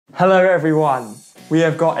Hello everyone, we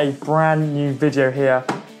have got a brand new video here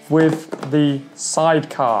with the side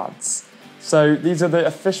cards. So these are the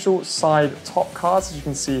official side top cards, as you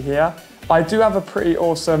can see here. I do have a pretty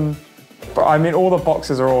awesome, but I mean all the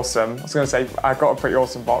boxes are awesome. I was going to say I've got a pretty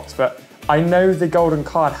awesome box, but I know the golden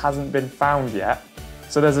card hasn't been found yet.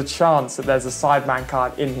 So there's a chance that there's a Sideman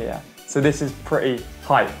card in here. So this is pretty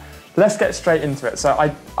hype. Let's get straight into it. So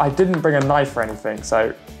I didn't bring a knife or anything,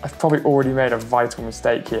 so I've probably already made a vital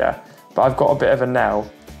mistake here, but I've got a bit of a nail.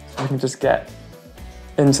 So we can just get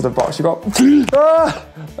into the box. You got,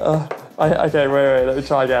 okay, wait, let me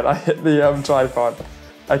try again. I hit the tripod.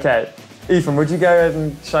 Okay, Ethan, would you go ahead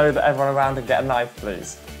and show everyone around and get a knife,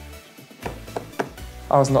 please?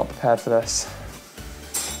 I was not prepared for this.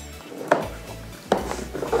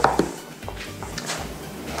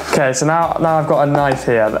 Okay, so now I've got a knife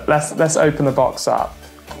here. Let's open the box up.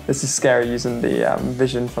 This is scary using the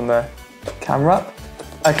vision from the camera.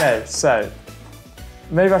 Okay, so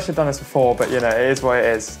maybe I should have done this before, but you know, it is what it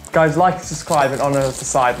is. Guys, like and subscribe in honour of the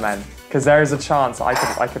Sidemen, because there is a chance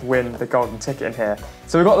I could win the golden ticket in here.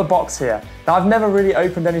 So we've got the box here. Now I've never really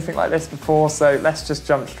opened anything like this before, so let's just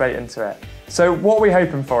jump straight into it. So what are we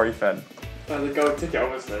hoping for, Ethan? The golden ticket,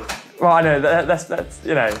 obviously. Well, I know, that's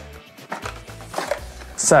you know.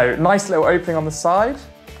 So, nice little opening on the side.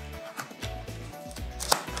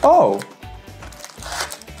 Oh!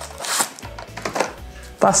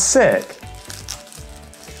 That's sick.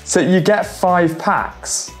 So you get 5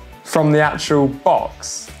 packs from the actual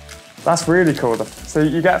box. That's really cool. So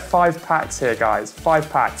you get 5 packs here, guys. 5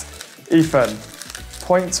 packs. Ethan,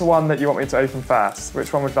 point to one that you want me to open first.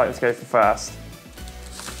 Which one would you like me to go for first?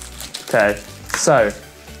 Okay, so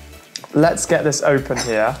let's get this open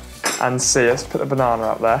here and see. Let's put the banana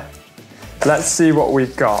up there. Let's see what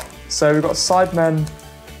we've got. So we've got Sidemen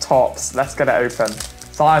Topps. Let's get it open.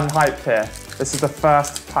 So I'm hyped here. This is the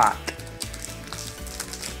first pack.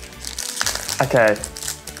 Okay,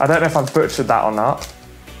 I don't know if I've butchered that or not.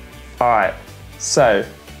 All right, so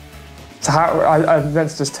how, I meant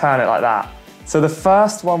to just turn it like that. So the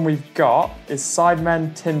first one we've got is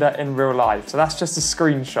Sidemen Tinder in real life. So that's just a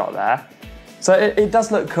screenshot there. So it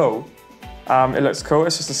does look cool. It looks cool,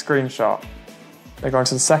 it's just a screenshot. They're going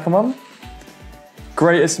to the second one.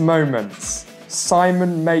 Greatest moments.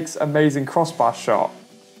 Simon makes amazing crossbar shot.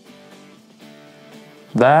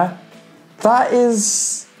 There. That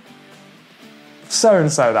is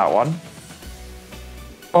so-and-so, that one.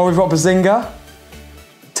 Oh, we've got Behzinga.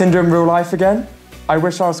 Tinder in real life again. I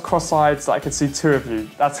wish I was cross-eyed so I could see 2 of you.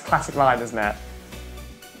 That's a classic line, isn't it?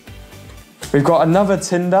 We've got another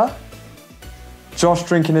Tinder. Josh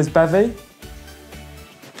drinking his bevy.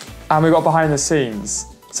 And we got behind the scenes.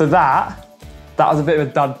 So that was a bit of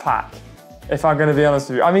a dud pack, if I'm gonna be honest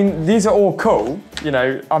with you. I mean, these are all cool. You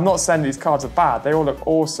know, I'm not saying these cards are bad. They all look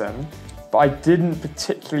awesome, but I didn't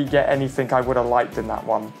particularly get anything I would have liked in that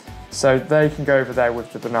one. So they can go over there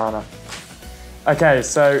with the banana. Okay,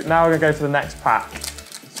 so now we're gonna go for the next pack.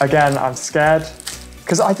 Again, I'm scared,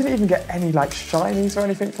 because I didn't even get any like shinies or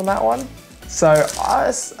anything from that one. So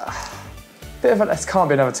this can't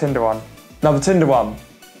be another Tinder one. Another Tinder one.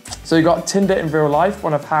 So you got Tinder in real life,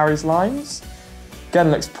 one of Harry's lines.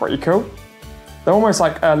 Again, looks pretty cool. They're almost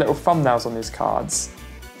like little thumbnails on these cards.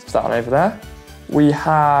 Let's put that one over there. We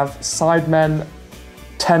have Sidemen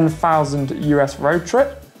 10,000 US road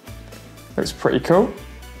trip. Looks pretty cool.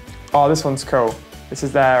 Oh, this one's cool. This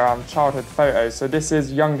is their childhood photos. So this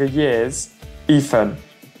is younger years, Ethan.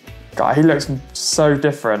 God, he looks so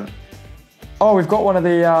different. Oh, we've got one of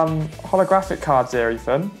the holographic cards here,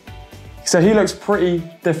 Ethan. So he looks pretty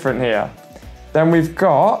different here. Then we've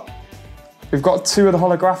got 2 of the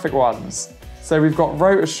holographic ones. So we've got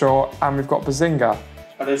Rotor Short and we've got Behzinga.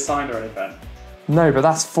 Are they signed or anything? No, but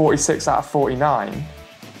that's 46 out of 49.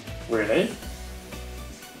 Really?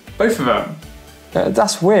 Both of them?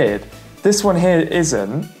 That's weird. This one here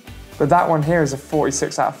isn't, but that one here is a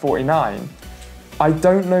 46 out of 49. I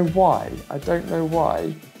don't know why.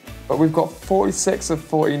 But we've got 46 of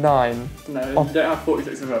 49. No, you don't have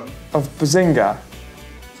 46 of them. Of Behzinga.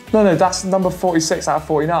 No, that's number 46 out of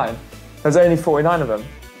 49. There's only 49 of them.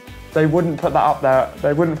 They wouldn't put that up there.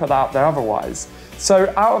 They wouldn't put that up there otherwise.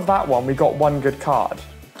 So out of that one, we got 1 good card.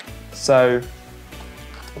 So,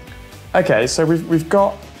 okay, so we've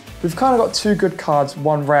kind of got 2 good cards,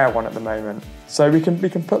 1 rare one at the moment. So we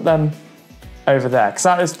can put them over there because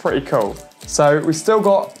that is pretty cool. So we still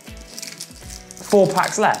got 4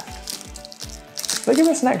 packs left. They give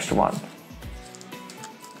us an extra one.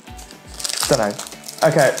 Don't know.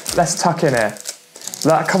 Okay, let's tuck in here.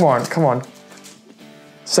 Come on.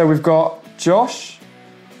 So we've got Josh,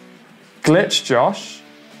 Glitch Josh,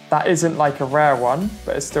 That isn't like a rare one,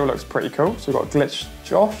 but it still looks pretty cool. So we've got Glitch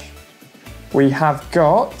Josh. We have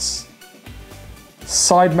got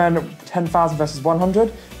Sidemen 10,000 versus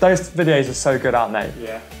 100. Those videos are so good, aren't they?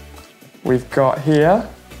 Yeah. We've got here,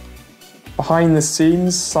 behind the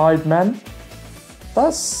scenes, Sidemen.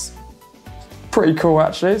 That's pretty cool,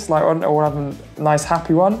 actually. It's like we'll have a nice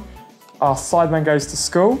happy one. Our Sideman goes to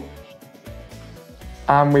school.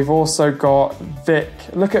 And we've also got Vic.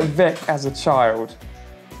 Look at Vic as a child.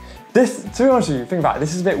 This, to be honest with you, think about it,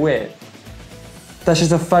 this is a bit weird. That's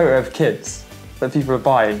just a photo of kids that people are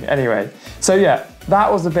buying. Anyway, so yeah, that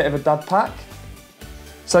was a bit of a dud pack.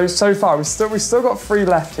 So far, we've still got 3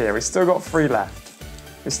 left here. We've still got 3 left.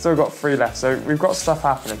 We've still got 3 left, so we've got stuff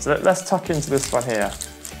happening. So let's tuck into this one here.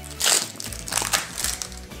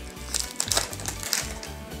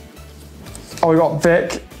 Oh, we got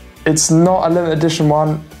Vic. It's not a limited edition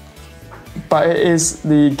one, but it is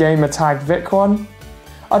the gamer tag Vic one.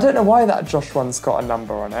 I don't know why that Josh one's got a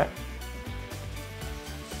number on it.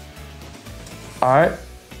 All right,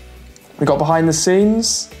 we got behind the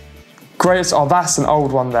scenes. Greatest, oh, that's an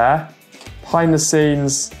old one there. Behind the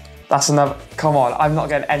scenes, that's another, come on, I'm not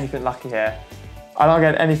getting anything lucky here. I'm not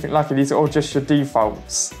getting anything lucky, these are all just your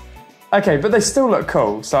defaults. Okay, but they still look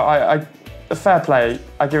cool, so a fair play,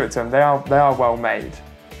 I give it to them. They are well made.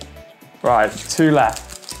 Right, 2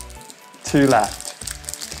 left. 2 left.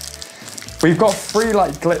 We've got 3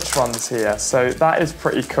 like glitch ones here, so that is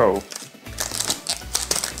pretty cool.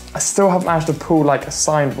 I still haven't managed to pull like a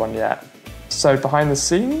signed one yet. So behind the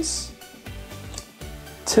scenes,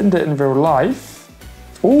 Tinder in real life.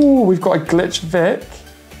 Ooh, we've got a glitch Vic.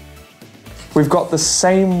 We've got the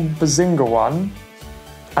same Behzinga one.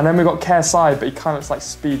 And then we've got KSI, but he kind of looks like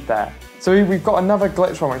Speed there. So we've got another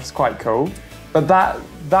glitch one, which is quite cool. But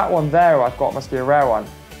that one there I've got must be a rare one.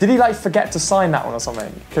 Did he like forget to sign that one or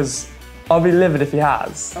something? Because I'll be livid if he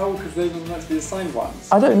has. Oh, because those are meant to be the signed ones.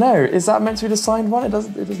 I don't know. Is that meant to be the signed one? It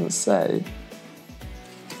doesn't say.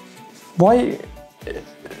 Why?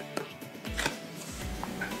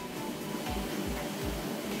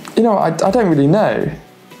 You know, I don't really know.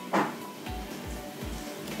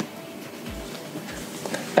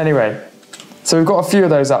 Anyway, so we've got a few of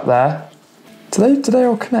those up there. Do they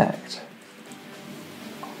all connect?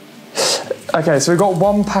 Okay, so we've got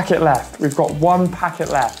 1 packet left. We've got 1 packet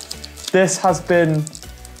left. This has been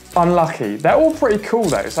unlucky. They're all pretty cool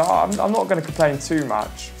though, so I'm not going to complain too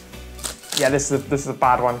much. Yeah, this is a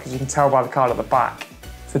bad one because you can tell by the card at the back.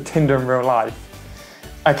 It's a Tinder in real life.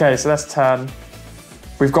 Okay, so let's turn.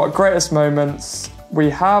 We've got greatest moments. We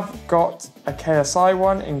have got a KSI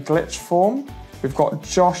one in glitch form. We've got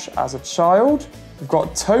Josh as a child. We've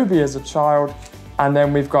got Toby as a child. And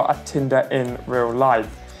then we've got a Tinder in real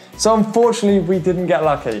life. So unfortunately, we didn't get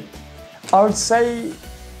lucky. I'd still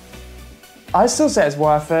say it's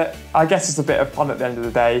worth it. I guess it's a bit of fun at the end of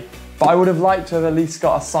the day, but I would have liked to have at least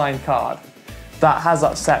got a signed card. That has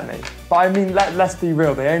upset me. But I mean, let's be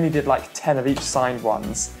real, they only did like 10 of each signed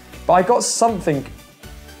ones. But I got something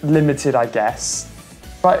limited, I guess,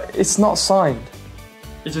 but it's not signed.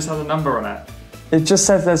 It just has a number on it. It just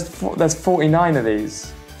says there's 49 of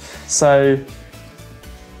these. So,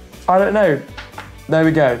 I don't know. There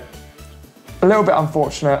we go. A little bit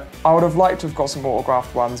unfortunate. I would have liked to have got some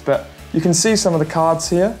autographed ones, but you can see some of the cards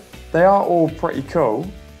here. They are all pretty cool.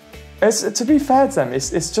 To be fair to them,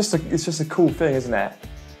 it's just a cool thing, isn't it?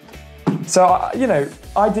 So, you know,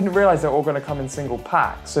 I didn't realise they're all going to come in single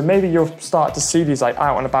packs. So maybe you'll start to see these like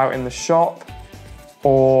out and about in the shop,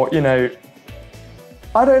 or, you know,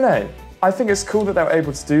 I don't know. I think it's cool that they were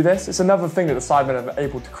able to do this. It's another thing that the Sidemen are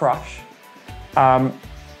able to crush.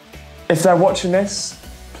 If they're watching this,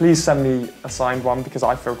 please send me a signed one because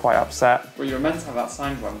I feel quite upset. Well, you were meant to have that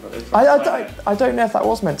signed one, but I don't know if that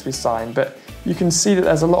was meant to be signed, but you can see that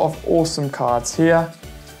there's a lot of awesome cards here.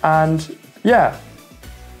 And yeah,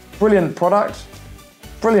 brilliant product,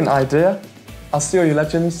 brilliant idea. I'll see all you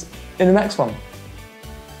legends in the next one.